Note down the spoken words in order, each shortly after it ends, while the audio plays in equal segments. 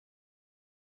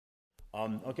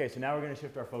Okay, so now we're going to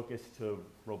shift our focus to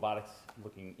robotics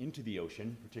looking into the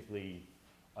ocean, particularly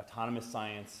autonomous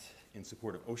science in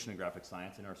support of oceanographic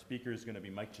science. And our speaker is going to be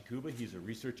Mike Jakuba. He's a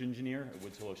research engineer at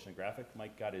Woods Hole Oceanographic.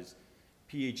 Mike got his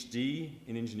PhD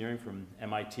in engineering from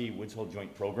MIT Woods Hole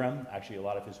Joint Program. Actually, a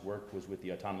lot of his work was with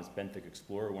the autonomous benthic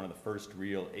explorer, one of the first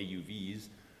real AUVs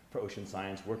for ocean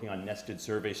science, working on nested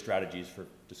survey strategies for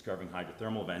discovering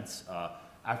hydrothermal vents.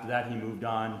 After that, he moved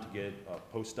on to get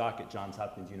a postdoc at Johns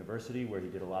Hopkins University, where he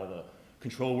did a lot of the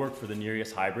control work for the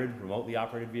Nereus Hybrid remotely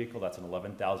operated vehicle. That's an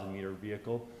 11,000 meter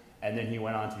vehicle. And then he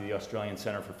went on to the Australian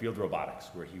Centre for Field Robotics,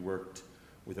 where he worked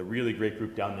with a really great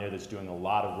group down there that's doing a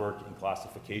lot of work in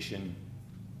classification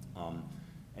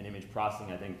and image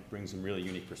processing. I think brings some really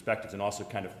unique perspectives, and also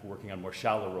kind of working on more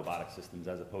shallow robotic systems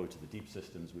as opposed to the deep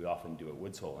systems we often do at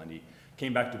Woods Hole. And he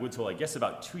came back to Woods Hole, I guess,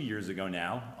 about 2 years ago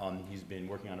now. He's been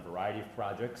working on a variety of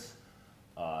projects,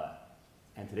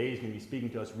 and today he's going to be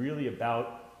speaking to us really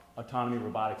about autonomy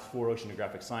robotics for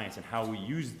oceanographic science and how we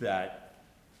use that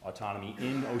autonomy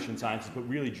in ocean sciences, but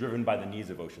really driven by the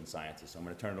needs of ocean sciences. So I'm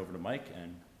going to turn it over to Mike,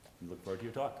 and look forward to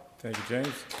your talk. Thank you,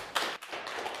 James.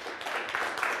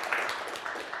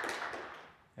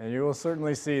 And you will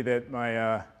certainly see that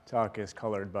my talk is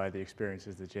colored by the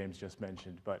experiences that James just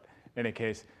mentioned. But in any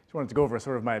case, I just wanted to go over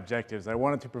sort of my objectives. I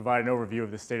wanted to provide an overview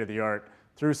of the state of the art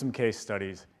through some case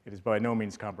studies. It is by no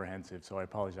means comprehensive, so I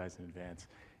apologize in advance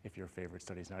if your favorite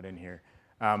study is not in here.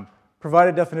 Provide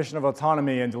a definition of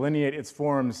autonomy and delineate its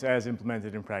forms as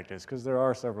implemented in practice, because there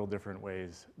are several different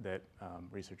ways that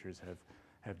researchers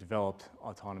have developed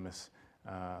autonomous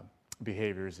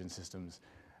behaviors in systems.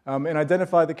 And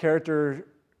identify the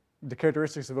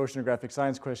characteristics of oceanographic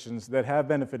science questions that have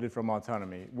benefited from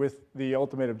autonomy, with the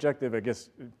ultimate objective, I guess,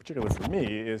 particularly for me,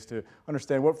 is to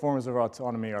understand what forms of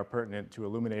autonomy are pertinent to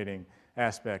illuminating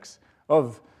aspects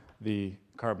of the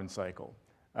carbon cycle.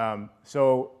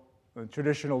 So the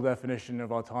traditional definition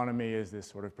of autonomy is this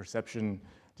sort of perception,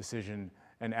 decision,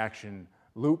 and action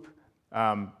loop.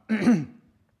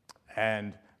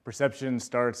 And perception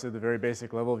starts at the very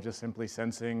basic level of just simply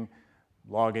sensing,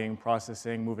 logging,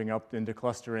 processing, moving up into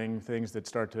clustering, things that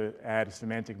start to add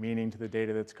semantic meaning to the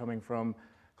data that's coming from,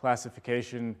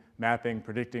 classification, mapping,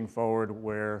 predicting forward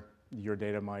where your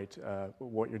data might,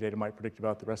 what your data might predict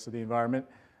about the rest of the environment.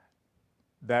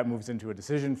 That moves into a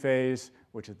decision phase,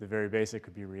 which at the very basic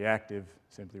could be reactive,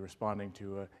 simply responding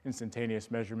to an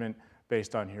instantaneous measurement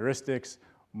based on heuristics,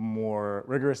 more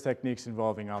rigorous techniques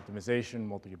involving optimization,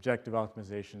 multi-objective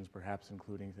optimizations, perhaps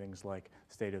including things like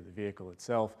state of the vehicle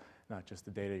itself, not just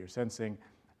the data you're sensing.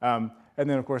 And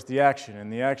then, of course, the action.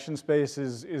 And the action space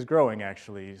is growing,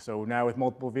 actually. So now with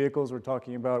multiple vehicles, we're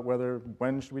talking about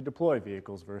when should we deploy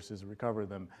vehicles versus recover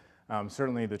them.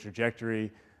 Certainly the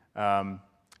trajectory,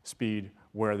 speed,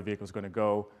 where the vehicle is going to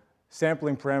go.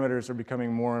 Sampling parameters are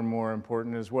becoming more and more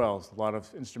important as well. So a lot of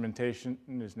instrumentation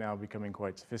is now becoming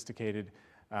quite sophisticated,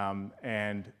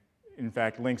 and in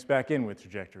fact links back in with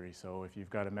trajectory. So if you've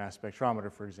got a mass spectrometer,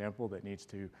 for example, that needs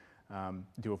to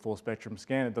do a full spectrum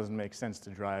scan, it doesn't make sense to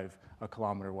drive a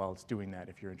kilometer while it's doing that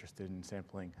if you're interested in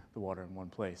sampling the water in one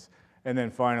place. And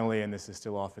then finally, and this is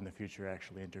still off in the future,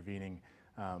 actually intervening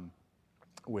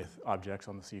with objects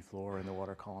on the seafloor and the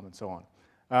water column and so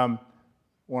on.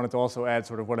 Wanted to also add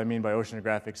sort of what I mean by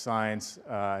oceanographic science.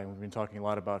 We've been talking a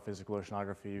lot about physical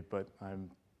oceanography, but I'm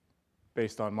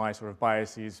based on my sort of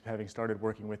biases, having started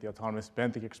working with the autonomous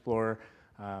benthic explorer,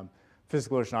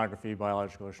 physical oceanography,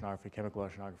 biological oceanography, chemical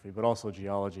oceanography, but also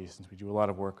geology, since we do a lot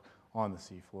of work on the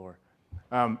seafloor.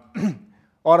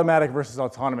 Automatic versus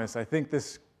autonomous. I think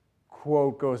this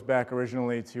quote goes back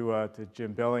originally to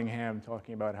Jim Bellingham,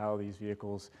 talking about how these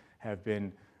vehicles have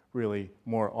been really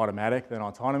more automatic than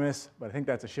autonomous, but I think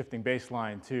that's a shifting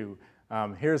baseline too.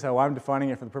 Here's how I'm defining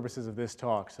it for the purposes of this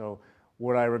talk. So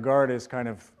what I regard as kind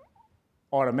of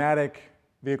automatic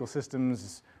vehicle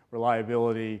systems,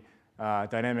 reliability,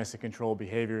 dynamics and control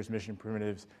behaviors, mission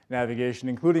primitives, navigation,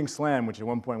 including SLAM, which at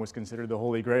one point was considered the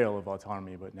holy grail of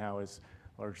autonomy, but now is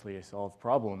largely a solved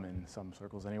problem in some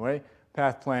circles anyway.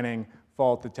 Path planning,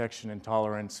 fault detection and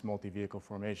tolerance, multi-vehicle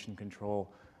formation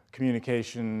control,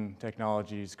 communication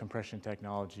technologies, compression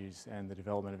technologies, and the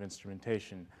development of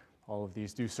instrumentation. All of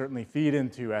these do certainly feed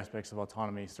into aspects of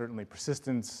autonomy. Certainly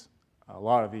persistence, a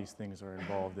lot of these things are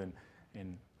involved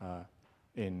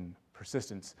in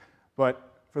persistence.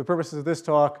 But for the purposes of this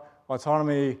talk,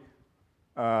 autonomy,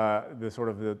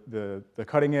 the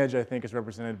cutting edge, I think, is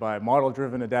represented by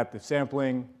model-driven adaptive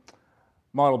sampling,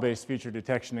 model-based feature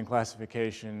detection and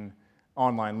classification,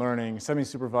 online learning,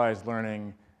 semi-supervised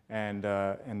learning, and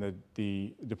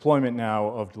the deployment now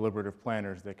of deliberative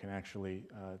planners that can actually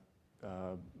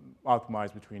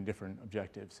optimize between different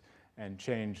objectives. and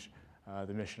change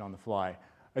the mission on the fly.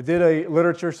 I did a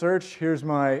literature search. Here's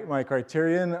my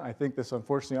criterion. I think this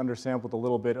unfortunately undersampled a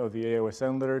little bit of the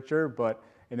AOSN literature, but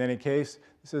in any case,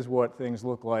 this is what things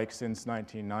look like since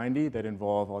 1990 that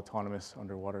involve autonomous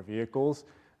underwater vehicles.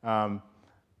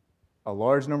 A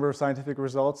large number of scientific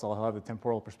results. I'll have the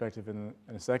temporal perspective in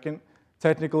a second.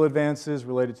 Technical advances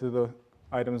related to the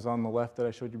items on the left that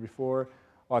I showed you before.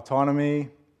 Autonomy,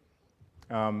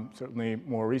 certainly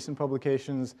more recent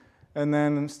publications, and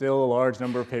then still a large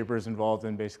number of papers involved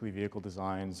in basically vehicle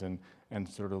designs and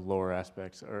sort of lower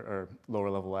aspects or lower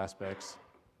level aspects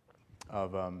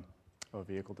of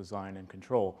vehicle design and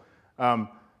control.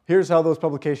 Here's how those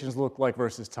publications look like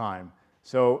versus time.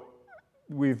 So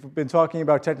we've been talking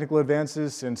about technical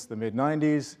advances since the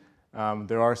mid-90s.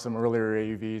 There are some earlier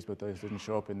AUVs, but those didn't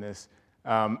show up in this.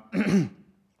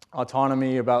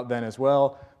 Autonomy about then as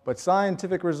well. But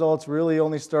scientific results really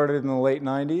only started in the late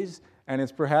 90s, and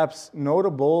it's perhaps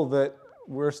notable that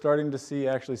we're starting to see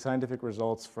actually scientific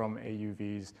results from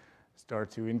AUVs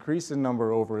start to increase in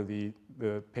number over the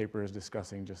papers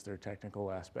discussing just their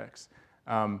technical aspects.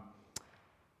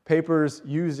 Papers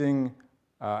using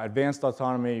advanced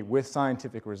autonomy with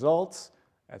scientific results,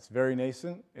 that's very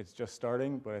nascent. It's just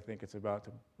starting, but I think it's about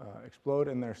to explode,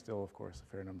 and there's still, of course,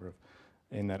 a fair number of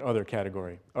in that other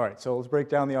category. All right, so let's break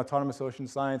down the autonomous ocean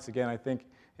science. Again, I think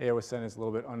AOSN is a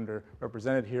little bit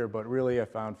underrepresented here, but really I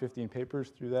found 15 papers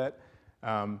through that.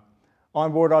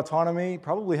 Onboard autonomy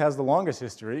probably has the longest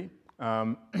history.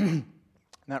 And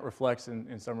that reflects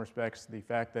in some respects the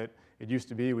fact that it used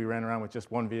to be we ran around with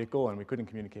just one vehicle and we couldn't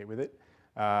communicate with it.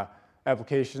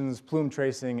 Applications, plume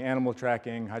tracing, animal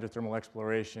tracking, hydrothermal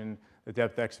exploration, the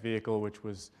DepthX vehicle, which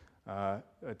was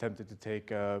attempted to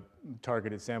take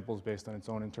targeted samples based on its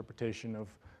own interpretation of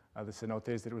the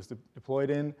cenotes that it was deployed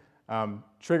in.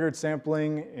 Triggered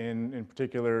sampling, in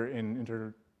particular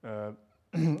in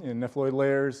nephloid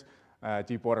layers,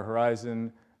 Deepwater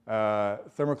Horizon,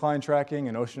 thermocline tracking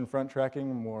and oceanfront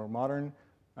tracking, more modern.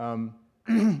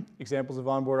 Examples of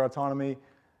onboard autonomy,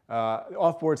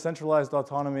 offboard centralized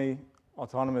autonomy,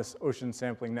 autonomous ocean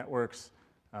sampling networks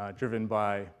driven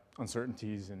by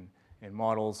uncertainties in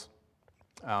models.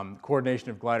 Coordination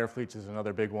of glider fleets is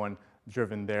another big one,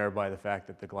 driven there by the fact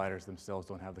that the gliders themselves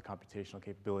don't have the computational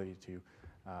capability to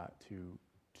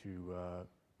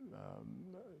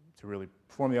really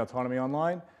perform the autonomy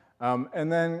online.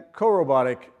 And then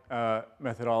co-robotic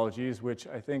methodologies, which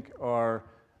I think are,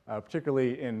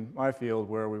 particularly in my field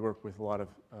where we work with a lot of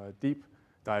deep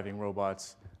diving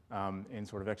robots in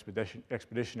sort of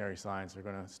expeditionary science, are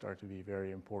going to start to be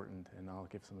very important, and I'll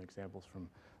give some examples from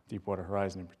Deepwater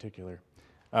Horizon in particular.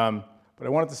 But I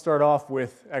wanted to start off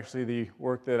with actually the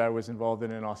work that I was involved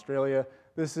in Australia.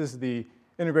 This is the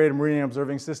Integrated Marine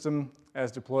Observing System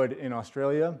as deployed in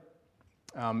Australia.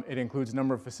 It includes a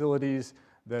number of facilities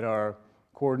that are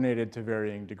coordinated to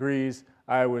varying degrees.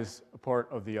 I was a part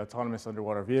of the Autonomous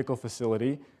Underwater Vehicle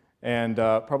Facility, and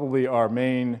probably our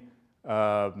main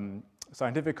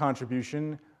scientific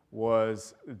contribution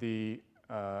was the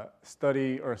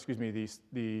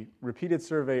the repeated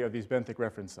survey of these benthic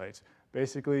reference sites.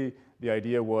 Basically, the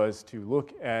idea was to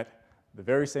look at the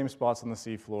very same spots on the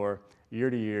seafloor year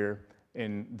to year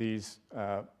in these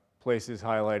places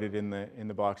highlighted in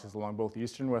the boxes along both the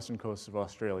eastern and western coasts of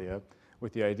Australia,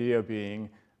 with the idea being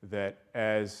that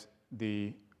as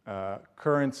the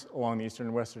currents along the eastern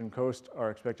and western coast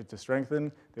are expected to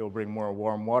strengthen, they will bring more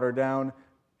warm water down,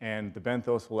 and the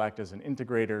benthos will act as an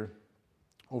integrator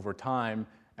over time,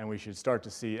 and we should start to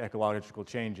see ecological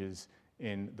changes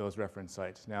in those reference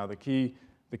sites. Now, the key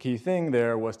thing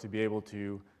there was to be able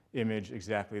to image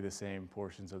exactly the same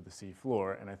portions of the sea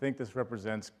floor, and I think this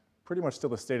represents pretty much still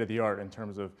the state of the art in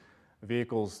terms of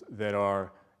vehicles that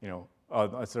are,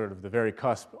 sort of the very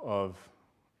cusp of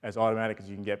as automatic as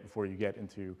you can get before you get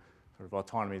into sort of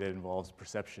autonomy that involves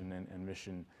perception and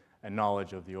mission and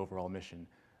knowledge of the overall mission.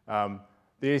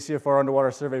 The ACFR underwater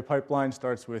survey pipeline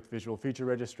starts with visual feature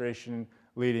registration,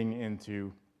 leading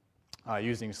into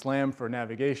using SLAM for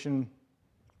navigation,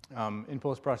 in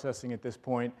post-processing at this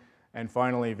point, and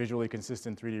finally visually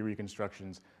consistent 3D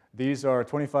reconstructions. These are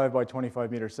 25 by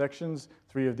 25 meter sections.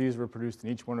 3 of these were produced in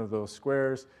each one of those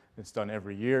squares. It's done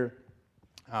every year.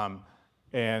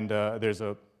 There's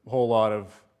a whole lot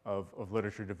of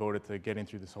literature devoted to getting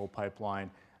through this whole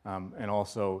pipeline. And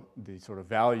also the sort of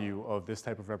value of this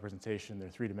type of representation. They're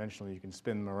three-dimensional, you can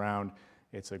spin them around.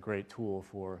 It's a great tool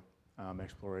for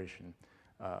exploration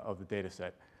of the data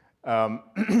set.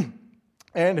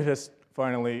 And it has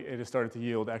started to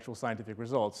yield actual scientific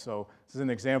results. So this is an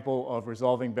example of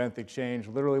resolving benthic change,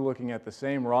 literally looking at the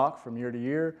same rock from year to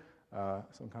year,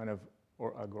 some kind of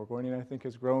Gorgonian, I think,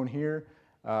 has grown here.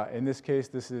 In this case,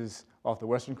 this is off the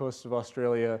western coast of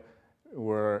Australia,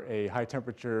 where a high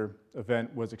temperature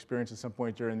event was experienced at some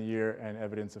point during the year, and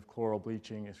evidence of chloral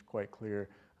bleaching is quite clear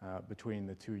between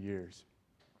the 2 years.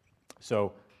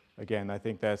 So again, I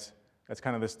think that's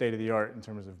kind of the state of the art in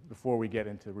terms of before we get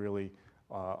into really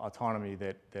autonomy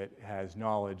that has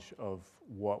knowledge of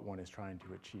what one is trying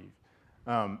to achieve.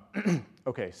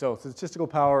 Okay, so statistical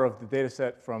power of the data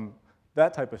set from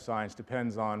that type of science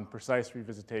depends on precise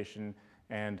revisitation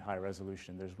and high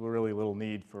resolution. There's really little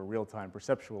need for real-time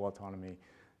perceptual autonomy.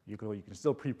 You can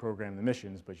still pre-program the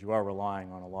missions, but you are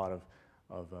relying on a lot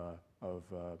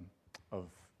of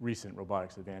recent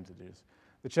robotics advantages.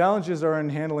 The challenges are in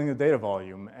handling the data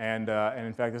volume, and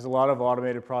in fact, there's a lot of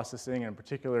automated processing, and in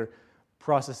particular,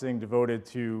 processing devoted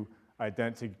to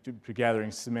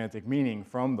gathering semantic meaning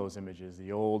from those images.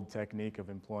 The old technique of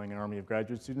employing an army of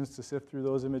graduate students to sift through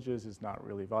those images is not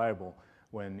really viable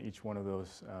when each one of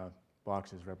those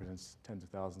boxes represents tens of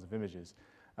thousands of images.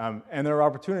 And there are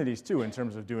opportunities, too, in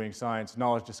terms of doing science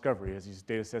knowledge discovery. As these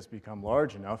data sets become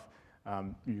large enough,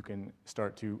 you can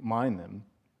start to mine them.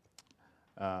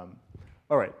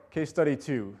 All right, case study 2.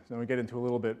 So then we get into a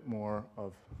little bit more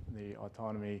of the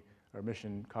autonomy, or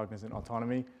mission cognizant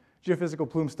autonomy. Geophysical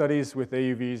plume studies with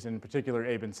AUVs, in particular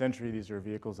Abe and Sentry. These are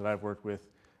vehicles that I've worked with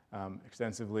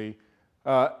extensively.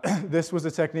 This was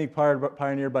a technique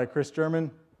pioneered by Chris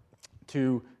German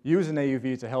to use an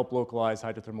AUV to help localize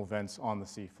hydrothermal vents on the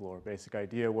seafloor. Basic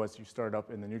idea was you start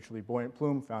up in the neutrally buoyant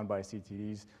plume found by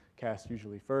CTDs, cast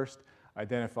usually first,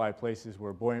 identify places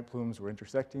where buoyant plumes were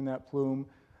intersecting that plume,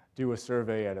 do a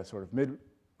survey at a sort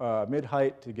of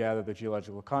mid-height to gather the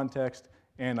geological context,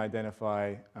 and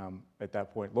identify, at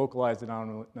that point, localized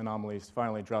anomalies,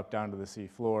 finally drop down to the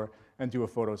seafloor, and do a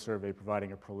photo survey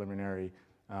providing a preliminary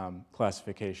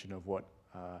classification of what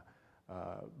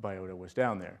biota was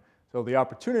down there. So the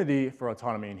opportunity for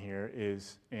autonomy in here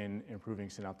is in improving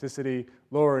synopticity,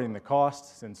 lowering the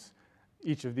cost, since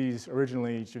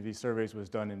originally each of these surveys was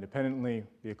done independently,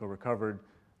 vehicle recovered,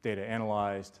 data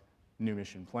analyzed, new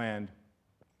mission planned.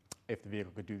 If the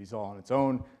vehicle could do these all on its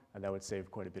own, that would save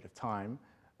quite a bit of time.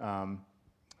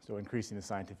 So increasing the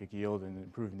scientific yield and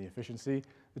improving the efficiency.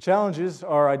 The challenges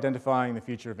are identifying the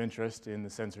feature of interest in the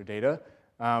sensor data,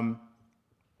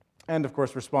 and of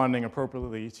course responding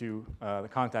appropriately to the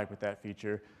contact with that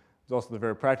feature. There's also the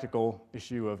very practical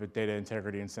issue of data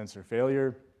integrity and sensor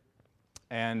failure.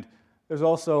 And there's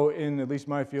also, in at least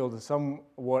my field,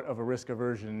 somewhat of a risk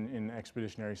aversion in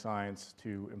expeditionary science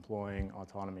to employing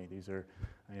autonomy. These are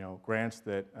grants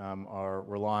that are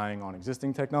relying on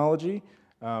existing technology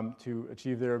to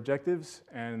achieve their objectives,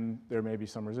 and there may be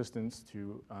some resistance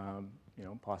to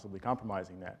possibly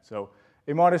compromising that. So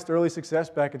a modest early success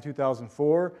back in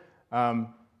 2004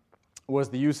 was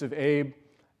the use of Abe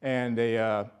and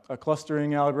a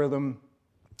clustering algorithm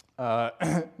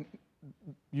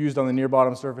used on the near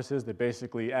bottom surfaces that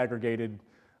basically aggregated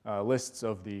lists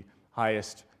of the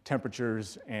highest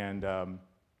temperatures and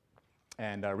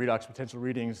redox potential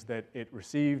readings that it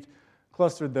received,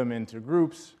 clustered them into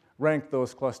groups, ranked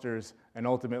those clusters, and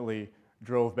ultimately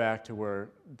drove back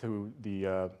to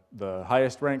the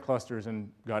highest ranked clusters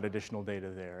and got additional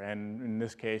data there. And in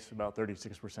this case, about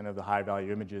 36% of the high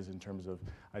value images in terms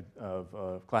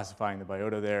of classifying the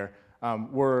biota there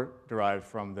were derived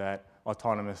from that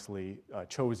autonomously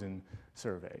chosen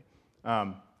survey.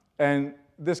 And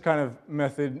this kind of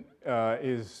method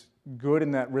is good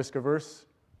in that risk-averse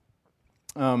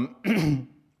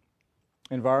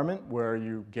environment where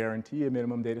you guarantee a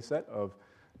minimum data set of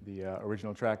the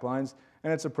original track lines,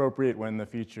 and it's appropriate when the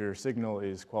feature signal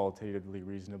is qualitatively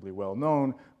reasonably well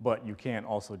known, but you can't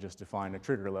also just define a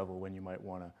trigger level when you might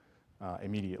want to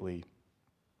immediately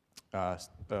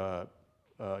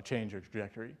change your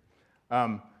trajectory.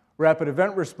 Rapid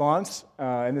event response,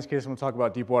 in this case I'm going to talk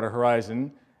about Deepwater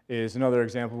Horizon, is another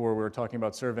example where we're talking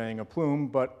about surveying a plume,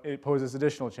 but it poses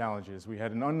additional challenges. We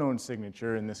had an unknown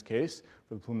signature in this case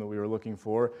for the plume that we were looking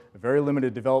for, a very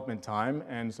limited development time,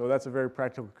 and so that's a very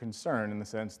practical concern in the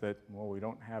sense that, well, we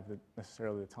don't have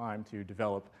necessarily the time to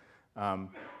develop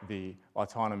the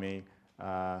autonomy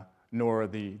nor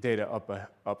the data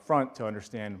up front to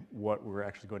understand what we're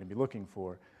actually going to be looking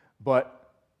for.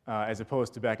 But as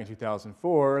opposed to back in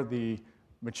 2004, the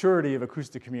maturity of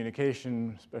acoustic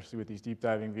communication, especially with these deep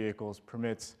diving vehicles,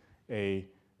 permits a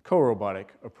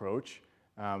co-robotic approach.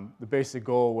 The basic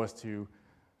goal was to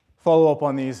follow up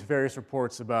on these various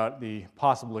reports about the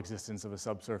possible existence of a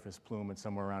subsurface plume at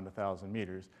somewhere around 1,000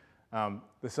 meters. The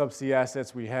subsea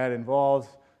assets we had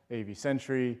involved, AV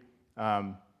Sentry,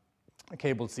 a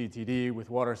cabled CTD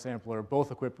with water sampler,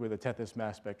 both equipped with a Tethys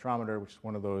mass spectrometer, which is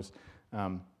one of those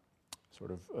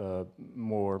sort of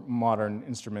more modern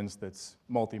instruments that's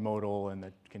multimodal and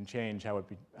that can change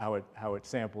how it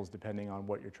samples depending on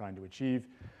what you're trying to achieve.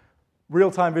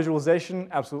 Real-time visualization,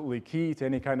 absolutely key to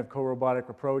any kind of co-robotic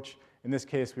approach. In this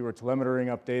case, we were telemetering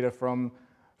up data from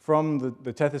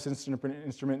the Tethys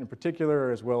instrument in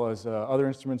particular, as well as other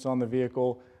instruments on the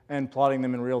vehicle, and plotting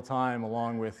them in real time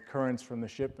along with currents from the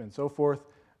ship and so forth.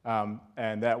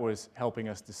 And that was helping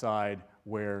us decide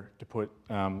where to put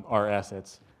our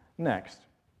assets next.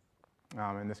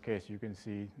 In this case, you can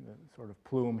see the sort of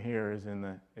plume here is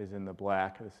in the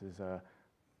black. This is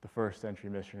the first Sentry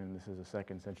mission, and this is a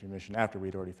second Sentry mission after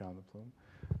we'd already found the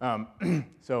plume.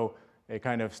 So a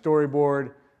kind of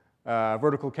storyboard,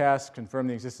 vertical cast confirmed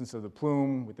the existence of the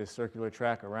plume with this circular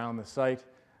track around the site.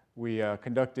 We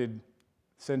conducted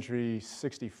Sentry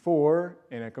 64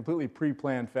 in a completely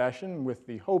pre-planned fashion with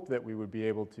the hope that we would be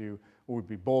able to, or would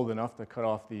be bold enough to cut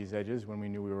off these edges when we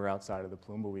knew we were outside of the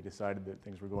plume, but we decided that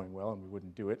things were going well and we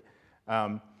wouldn't do it.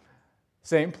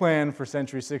 Same plan for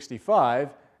Sentry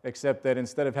 65, except that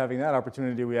instead of having that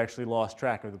opportunity, we actually lost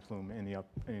track of the plume in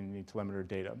the telemeter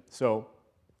data. So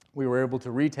we were able to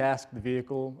retask the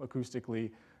vehicle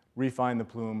acoustically, refine the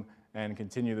plume, and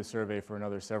continue the survey for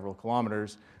another several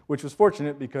kilometers, which was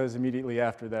fortunate because immediately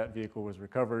after that vehicle was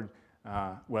recovered,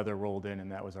 weather rolled in, and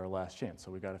that was our last chance.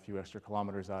 So we got a few extra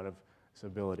kilometers out of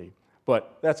stability.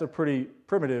 But that's a pretty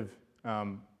primitive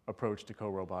approach to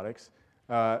co-robotics.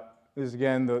 This is,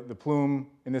 again, the plume,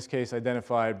 in this case,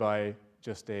 identified by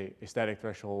just a static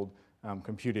threshold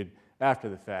computed after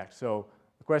the fact. So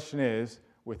the question is,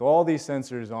 with all these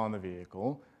sensors on the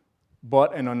vehicle,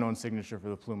 but an unknown signature for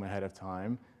the plume ahead of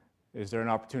time, is there an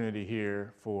opportunity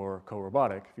here for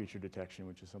co-robotic feature detection,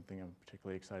 which is something I'm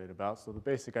particularly excited about? So the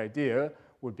basic idea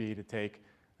would be to take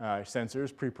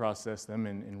sensors, pre-process them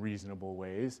in reasonable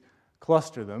ways,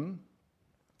 cluster them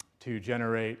to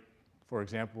generate, for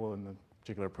example, in the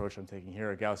particular approach I'm taking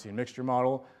here, a Gaussian mixture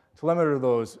model, telemeter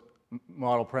those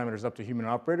model parameters up to human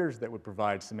operators that would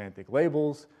provide semantic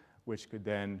labels, which could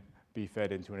then be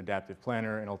fed into an adaptive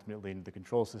planner and ultimately into the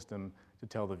control system to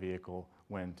tell the vehicle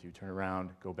when to turn around,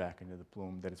 go back into the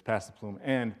plume, that it's past the plume,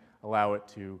 and allow it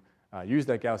to use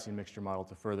that Gaussian mixture model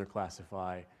to further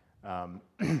classify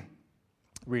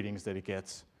readings that it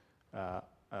gets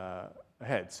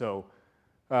ahead. So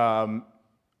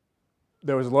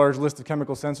there was a large list of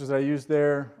chemical sensors that I used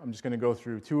there. I'm just going to go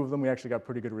through two of them. We actually got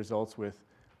pretty good results with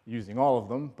using all of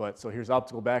them. But so here's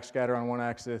optical backscatter on one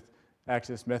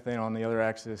axis, methane on the other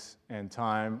axis, and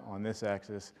time on this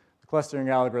axis. The clustering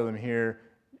algorithm here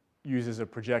uses a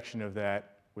projection of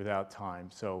that without time.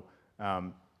 So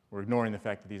we're ignoring the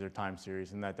fact that these are time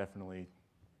series, and that definitely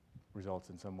results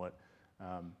in somewhat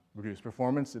reduced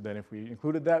performance than if we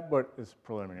included that, but it's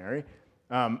preliminary.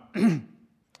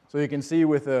 So you can see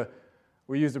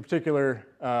we used a particular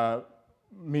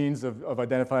means of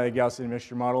identifying a Gaussian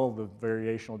mixture model, the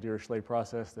variational Dirichlet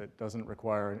process that doesn't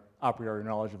require a priori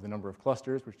knowledge of the number of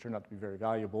clusters, which turned out to be very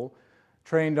valuable.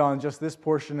 Trained on just this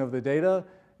portion of the data,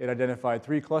 it identified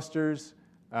 3 clusters.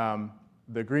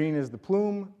 The green is the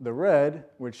plume. The red,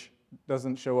 which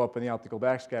doesn't show up in the optical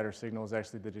backscatter signal, is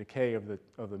actually the decay of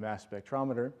the mass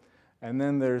spectrometer. And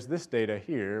then there's this data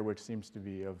here, which seems to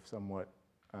be of somewhat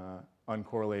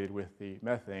uncorrelated with the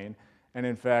methane. And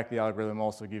in fact, the algorithm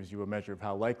also gives you a measure of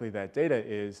how likely that data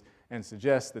is and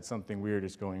suggests that something weird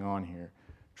is going on here.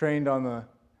 Trained on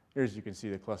here as you can see,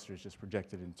 the cluster is just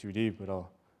projected in 2D, but I'll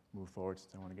move forward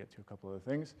since I want to get to a couple other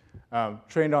things.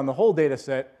 Trained on the whole data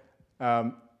set,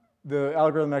 the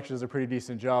algorithm actually does a pretty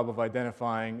decent job of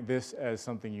identifying this as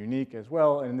something unique as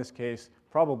well, and in this case,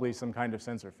 probably some kind of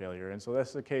sensor failure. And so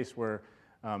that's the case where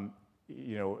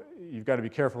you've got to be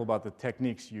careful about the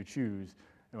techniques you choose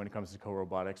when it comes to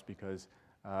co-robotics, because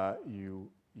you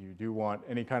do want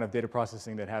any kind of data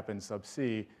processing that happens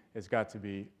subsea has got to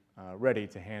be ready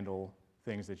to handle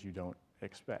things that you don't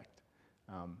expect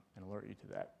and alert you to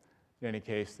that. In any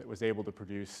case, that was able to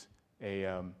produce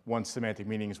once semantic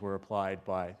meanings were applied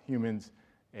by humans,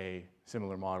 a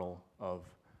similar model of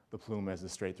the plume as the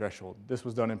straight threshold. This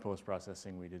was done in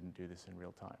post-processing. We didn't do this in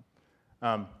real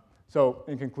time. So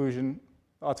in conclusion,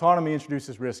 autonomy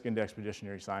introduces risk into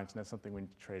expeditionary science, and that's something we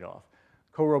need to trade off.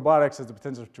 Co-robotics has the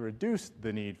potential to reduce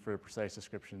the need for precise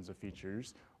descriptions of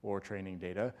features or training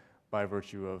data by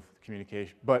virtue of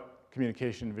communication, but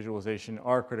communication and visualization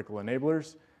are critical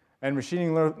enablers, and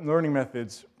machine learning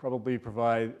methods probably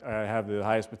have the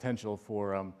highest potential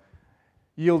for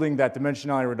yielding that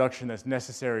dimensionality reduction that's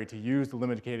necessary to use the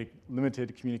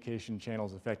limited communication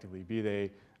channels effectively, be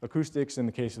they acoustics in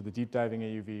the case of the deep diving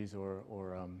AUVs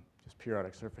or just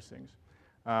periodic surfacings.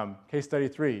 Case study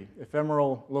 3,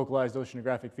 ephemeral localized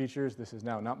oceanographic features. This is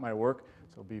now not my work,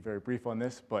 so I'll be very brief on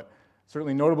this, but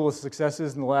certainly notable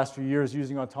successes in the last few years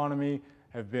using autonomy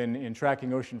have been in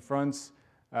tracking ocean fronts,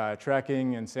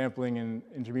 tracking and sampling in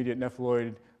intermediate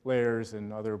nephaloid layers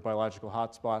and other biological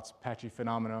hotspots, patchy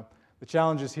phenomena. The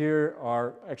challenges here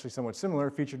are actually somewhat similar: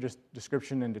 feature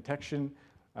description and detection,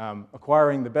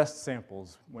 acquiring the best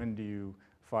samples. When do you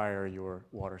fire your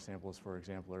water samples, for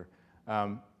example?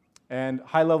 And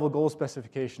high-level goal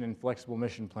specification and flexible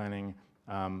mission planning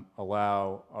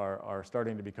are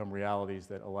starting to become realities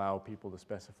that allow people to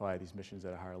specify these missions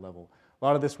at a higher level. A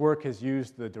lot of this work has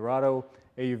used the Dorado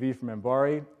AUV from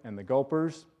MBARI and the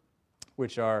Gulpers,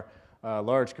 which are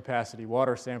large capacity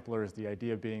water samplers, the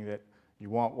idea being that you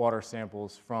want water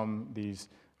samples from these,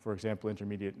 for example,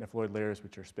 intermediate nephaloid layers,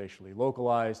 which are spatially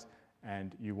localized,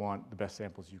 and you want the best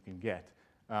samples you can get.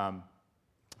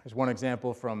 There's one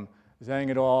example from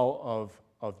Zhang et al.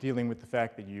 Of dealing with the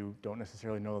fact that you don't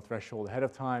necessarily know the threshold ahead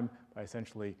of time by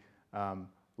essentially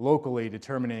locally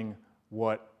determining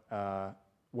what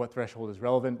threshold is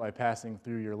relevant by passing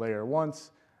through your layer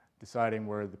once, deciding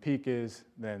where the peak is,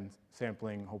 then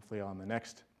sampling hopefully on the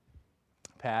next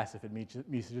pass if it meets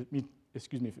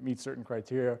certain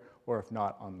criteria, or if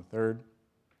not, on the third.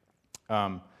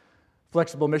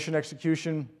 Flexible mission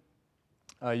execution,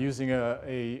 using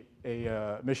a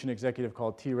mission executive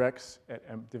called T-Rex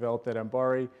developed at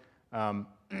MBARI.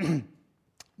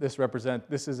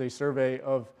 This is a survey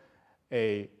of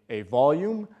a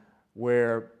volume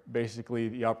where basically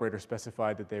the operator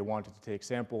specified that they wanted to take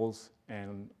samples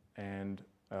and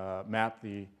map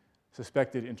the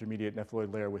suspected intermediate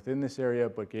nephaloid layer within this area,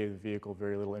 but gave the vehicle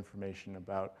very little information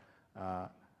about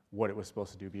what it was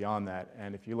supposed to do beyond that.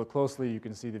 And if you look closely, you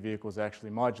can see the vehicle is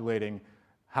actually modulating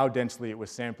how densely it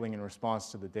was sampling in response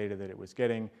to the data that it was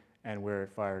getting and where it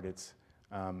fired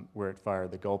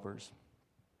the gulpers.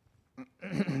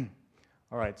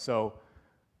 All right, so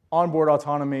onboard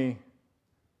autonomy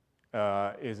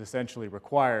is essentially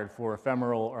required for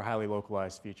ephemeral or highly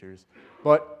localized features,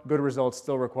 but good results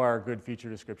still require good feature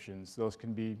descriptions. Those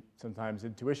can be sometimes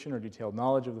intuition or detailed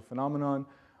knowledge of the phenomenon,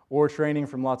 or training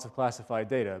from lots of classified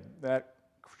data. That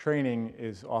training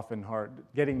is often hard.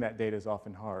 Getting that data is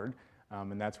often hard,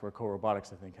 and that's where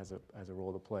co-robotics, I think, has a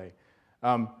role to play.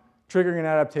 Triggering an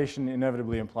adaptation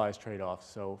inevitably implies trade-offs,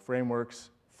 so frameworks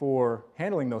for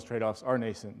handling those trade-offs are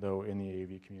nascent, though, in the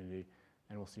AUV community,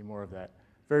 and we'll see more of that.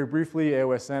 Very briefly,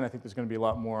 AOSN, I think there's going to be a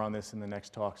lot more on this in the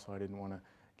next talk, so I didn't want to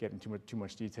get into too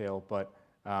much detail, but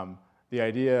the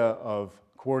idea of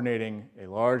coordinating a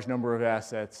large number of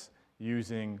assets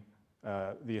using,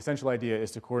 the essential idea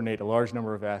is to coordinate a large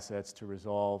number of assets to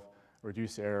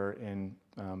reduce error in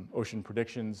ocean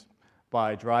predictions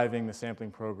by driving the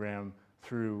sampling program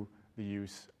through the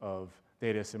use of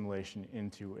data assimilation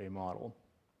into a model.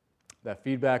 That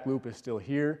feedback loop is still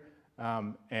here,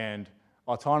 and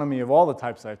autonomy of all the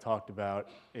types I've talked about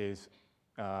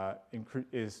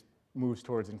moves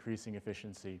towards increasing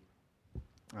efficiency,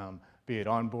 be it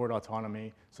onboard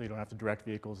autonomy, so you don't have to direct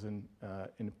vehicles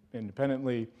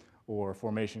independently, or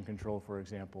formation control, for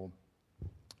example,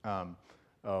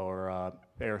 or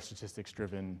error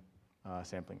statistics-driven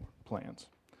sampling plans.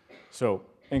 So,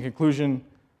 in conclusion,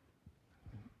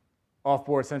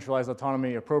 off-board centralized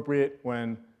autonomy appropriate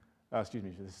when, this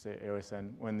is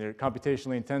AOSN, when they're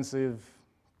computationally intensive,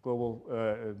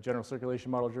 global general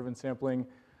circulation model-driven sampling.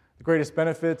 The greatest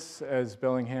benefits, as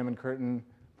Bellingham and Curtin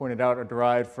pointed out, are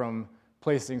derived from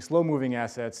placing slow-moving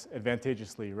assets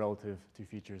advantageously relative to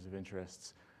features of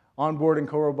interests. Onboard and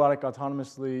co-robotic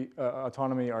autonomy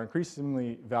are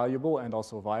increasingly valuable and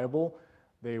also viable.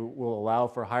 They will allow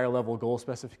for higher level goal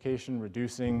specification,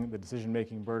 reducing the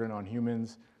decision-making burden on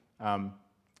humans,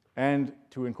 and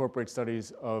to incorporate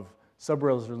studies of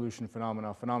sub-resolution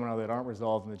phenomena that aren't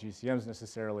resolved in the GCMs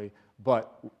necessarily,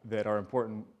 but that are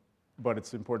important, but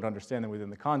it's important to understand them within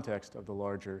the context of the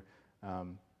larger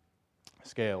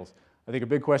scales. I think a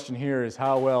big question here is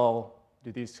how well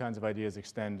do these kinds of ideas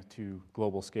extend to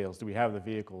global scales? Do we have the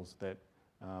vehicles that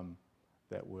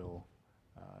will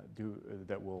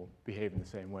behave in the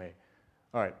same way?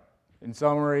 All right, in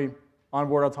summary,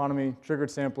 onboard autonomy, triggered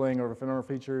sampling of ephemeral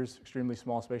features, extremely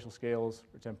small spatial scales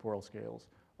or temporal scales.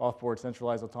 Off-board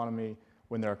centralized autonomy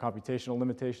when there are computational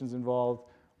limitations involved,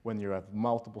 when you have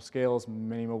multiple scales,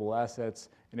 many mobile assets,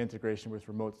 and integration with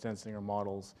remote sensing or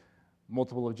models.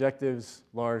 Multiple objectives,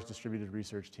 large distributed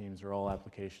research teams are all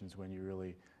applications when you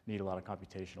really need a lot of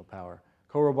computational power.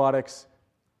 Co-robotics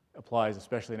applies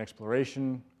especially in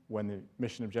exploration, when the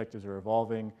mission objectives are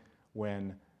evolving,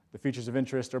 when the features of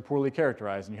interest are poorly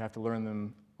characterized and you have to learn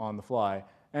them on the fly,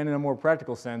 and in a more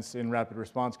practical sense in rapid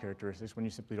response characteristics when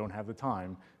you simply don't have the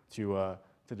time to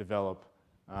develop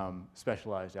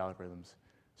specialized algorithms.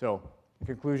 So in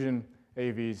conclusion,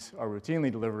 AVs are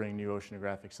routinely delivering new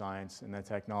oceanographic science, and that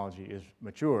technology is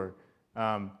mature.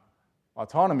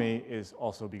 Autonomy is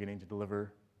also beginning to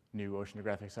deliver new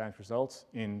oceanographic science results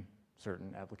in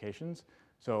certain applications.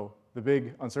 So the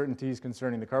big uncertainties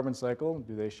concerning the carbon cycle,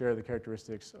 do they share the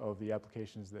characteristics of the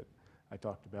applications that I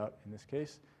talked about in this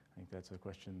case? I think that's a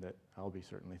question that I'll be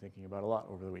certainly thinking about a lot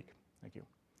over the week. Thank you.